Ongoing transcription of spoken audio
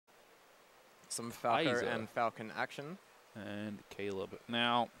Some Falco Kaiza. and Falcon action. And Caleb.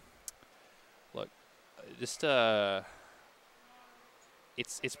 Now, look, just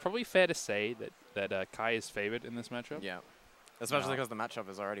it's probably fair to say that Kai is favored in this matchup. Yeah. Especially because the matchup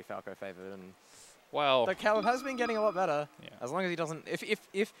is already Falco favored, and well, but Caleb has been getting a lot better. Yeah. As long as he doesn't,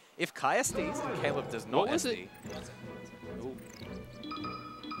 if Kai SDs and Caleb does not what was SD. Ooh. Yeah.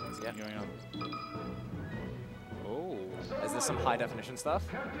 What's going on? Oh. Is this some high definition stuff?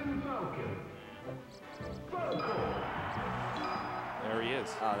 There he is.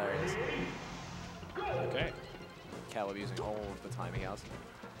 Oh, there he is. Okay. Caleb using all of the time he has.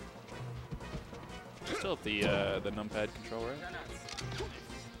 Still have the numpad control, right? No,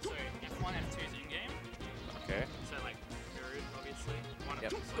 so F1, F2 is in-game. Okay. So like Guru, obviously. One of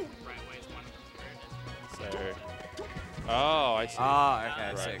Yep. them's like right ways, one of them's Guru. So. Oh, I see. Ah, okay,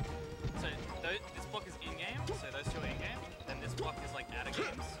 Right. sick. So this block is in-game, so those two are in-game. Then this block is like out of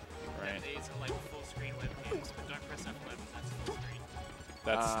games. Right. And these are like full screen web games, but don't press F11, that's full screen.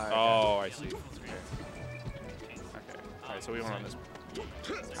 That's. Okay. Oh, I Yeah, see. like full screen. Okay. All right. So we went on this.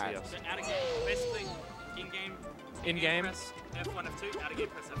 Alright. Yes. So out of game, basically in-game. In-game. Press F1, F2, out of game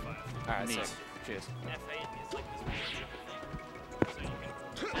press F5. Alright, Neat. sick. Cheers. F8 is like this weird triple thing. So you can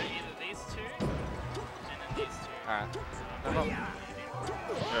do either these two, and then these two. Alright. No problem.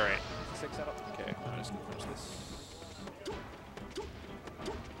 All right. Sick setup. Okay. I'm just gonna finish this.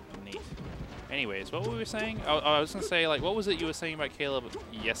 Neat. Anyways, what were we saying? Oh, I was gonna say, like, what was it you were saying about Caleb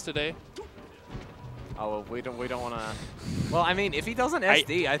yesterday? Oh well, we don't want to. Well, I mean, if he doesn't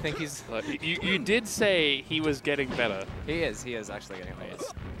SD, I think he's. Like, you did say he was getting better. He is actually getting better.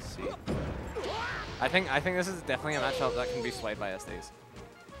 Let's see. I think this is definitely a matchup that can be swayed by SDs.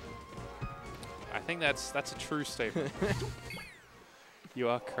 I think that's a true statement. You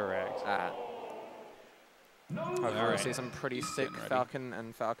are correct. Hopefully we'll Alright. see some pretty sick Getting ready. Falcon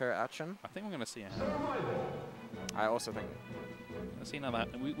and Falco action. I think we're gonna see a I also think. Let's see another.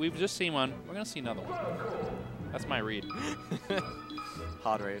 We've just seen one. We're gonna see another one. That's my read.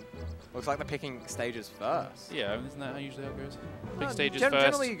 Hard read. Looks like they're picking stages first. Yeah, isn't that usually how it goes? Pick stages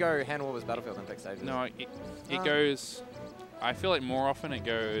Generally first. you go Hand Warmers Battlefield and pick stages. No, it goes. I feel like more often it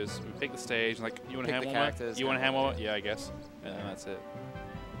goes. We pick the stage. Like you want a Pick hand the warmer? characters, You want a hand hand warmer? Yeah, I guess. And then that's it.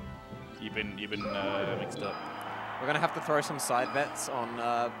 You've been mixed up. We're gonna have to throw some side bets on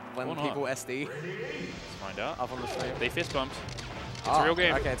when Or not. people SD Let's find out. up on the stream. They fist bumped. It's a real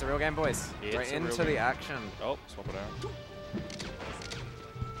game. Okay, it's a real game, boys. It's We're a real into game. the action. Oh, swap it out.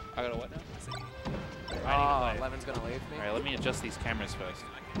 I got a what now? Oh, Levin's gonna leave me. All right, let me adjust these cameras first.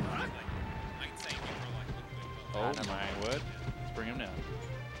 Oh never my word! Let's bring him down.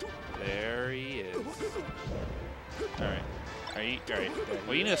 There he is. All right. All right.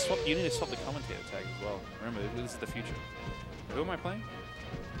 Well, you need to swap. You need to swap the commentator tag as well. Remember, this is the future. Who am I playing?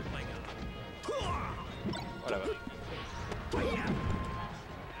 Whatever.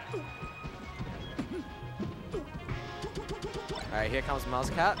 Alright, here comes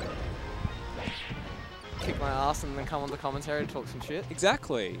Muzzcat. Kick my ass and then come on the commentary and talk some shit.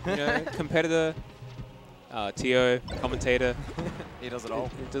 Exactly. You know, competitor, TO, commentator. He does it all.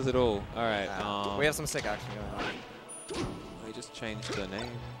 It does it all. All right. We have some sick action going on. We just changed the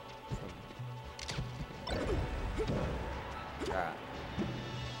name. Alright.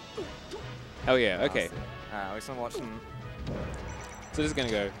 Hell yeah. Okay. Alright, we're still watching. So this is gonna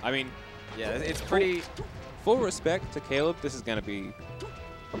go. I mean, Yeah, it's pretty. full respect to Caleb. This is gonna be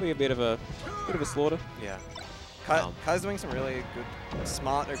probably a bit of a slaughter. Yeah. Kai's doing some really good,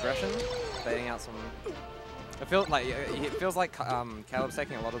 smart aggression, baiting out some. It feels like Caleb's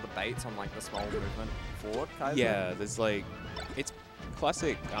taking a lot of the baits on like the small movement forward. Kai's Yeah, there's like, it's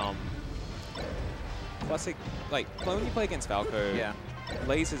classic. Classic. Like when you play against Falco, Yeah,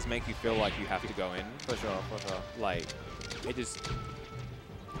 lasers make you feel like you have to go in. for sure, for sure. Like, it just.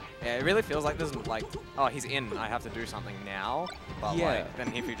 Yeah, it really feels like there's like, oh, he's in, I have to do something now. But Yeah. like,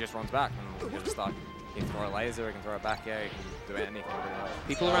 then if he just runs back, then you're just like, he can throw a laser, he can throw it back, yeah, he can do anything pretty much.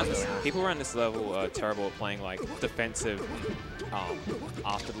 People around this level are terrible at playing like defensive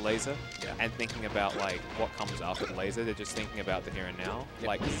after the laser, and thinking about like what comes after the laser. They're just thinking about the here and now. Yep.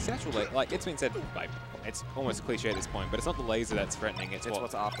 Like it's actual, like it's been said, like it's almost cliche at this point, but it's not the laser that's threatening. It's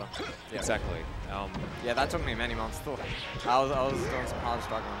What's after. Yeah. Exactly. Yeah, that took me many months. I was doing some hard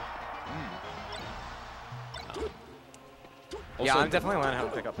struggling. Yeah, Also- I'm definitely learning how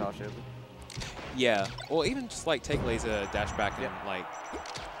to pick up power shield. Yeah, or even just like take laser dash back and like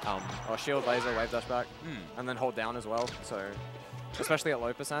Or shield, laser, wave dash back, and then hold down as well. So, especially at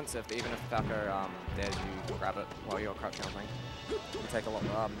low percents, even if Falco dares you grab it while you're crouch canceling, you take a lot.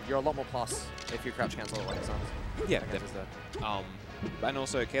 You're a lot more plus if you crouch cancel at low percents. yeah, I guess is definitely. And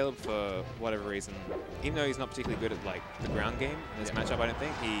also Caleb, for whatever reason, even though he's not particularly good at like the ground game in this matchup, I don't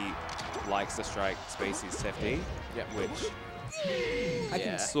think he likes to strike Spacey's FD, which I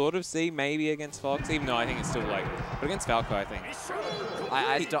can sort of see maybe against Fox, even though I think it's still like, but against Falco, I think.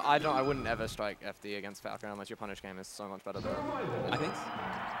 I wouldn't ever strike FD against Falcon unless your punish game is so much better than I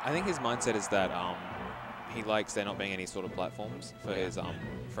think his mindset is that he likes there not being any sort of platforms for his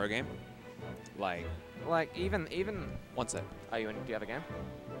throw game. Like even one sec. Do you have a game?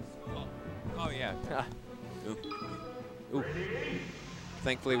 Oh yeah. Ooh. Ooh.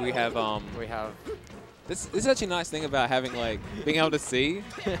 Thankfully we have this is actually a nice thing about having like being able to see.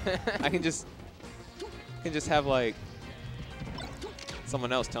 I can just have like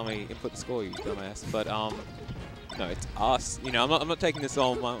someone else tell me input the score, you dumbass. But no, it's us. You know, I'm not taking this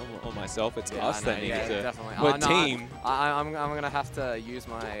on myself. It's us that need to. Definitely. We're a team. I'm gonna have to use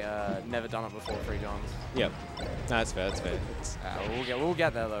my never done it before 3 Johns. Yep. No, that's fair. That's fair. We'll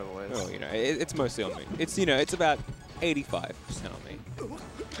get there though, boys. Well, you know, it's mostly on me. It's it's about 85% on me.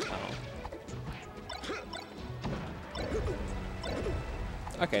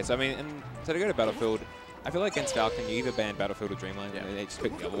 Okay, so I mean, so to go to Battlefield, I feel like against Falcon, you either ban Battlefield or Dreamland, and they just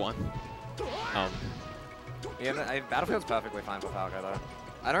pick the other one. Yeah, Battlefield's perfectly fine for Falco though.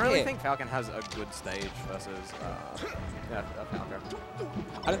 I don't really think Falcon has a good stage versus Falco.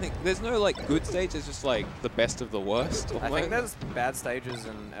 I don't think there's no like good stage. It's just like the best of the worst. I think there's bad stages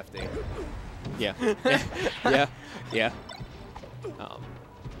in FD. Yeah. Yeah.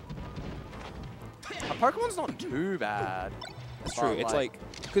 Pokemon's not too bad. That's true. It's like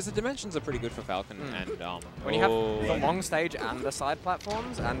because the dimensions are pretty good for Falcon, and when you have the long stage and the side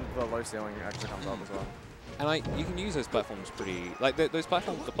platforms, and the low ceiling actually comes up as well. And like you can use those platforms pretty like those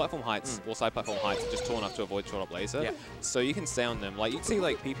platforms, the platform heights or side platform heights are just tall enough to avoid short up laser. Yeah. So you can stay on them. Like you'd see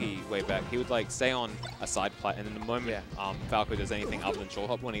like PP way back, he would like stay on a side plat, and then the moment Falco does anything other than short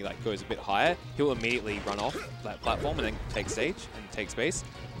hop, when he like goes a bit higher, he'll immediately run off that platform and then take stage and take space,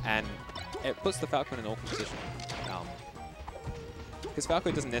 and it puts the Falcon in an awkward position. Because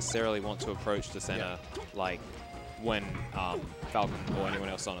Falco doesn't necessarily want to approach the center like when Falcon or anyone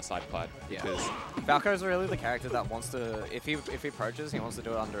else on a side plat. Because Falco's really the character that wants to, if he approaches, he wants to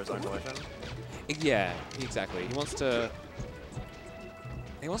do it under his own volition. Yeah, exactly. He wants to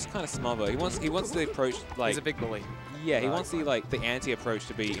kind of smother. He wants the approach like. He's a big bully. Yeah, he wants the anti-approach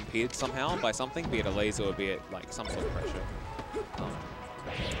to be impeded somehow by something, be it a laser or be it like some sort of pressure.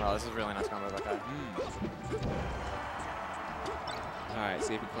 Oh, this is a really nice combo, that guy. Alright,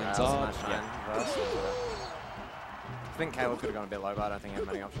 see if he cleans up. I think Caleb could have gone a bit low, but I don't think he had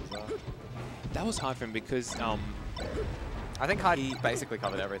many options though. That was hard for him because I think he basically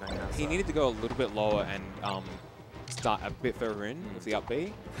covered everything now. He needed to go a little bit lower and start a bit further in with the up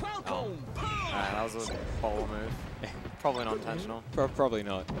B. That was a bowler move. Probably not intentional. Probably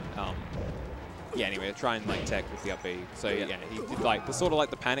not. Yeah, anyway, try and like tech with the up B. So yeah, he did like the sort of like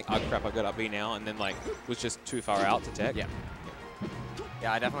the panic, oh crap, I got up B now, and then like was just too far out to tech.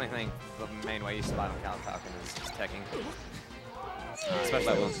 Yeah, I definitely think the main way you survive on Falcon is teching. Especially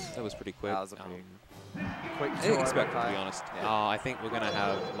that was pretty quick. That was a pretty quick. I didn't expect, to be honest. I think we're gonna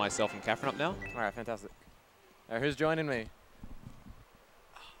have myself and Catherine up now. All right, fantastic. Who's joining me?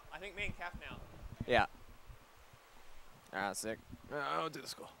 I think me and Kath now. Yeah. All right, sick. I'll do the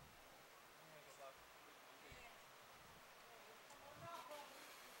score.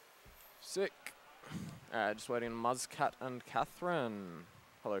 Sick. Alright, just waiting Muzzcat and Catherine.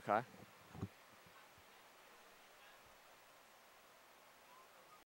 Hello, Kai.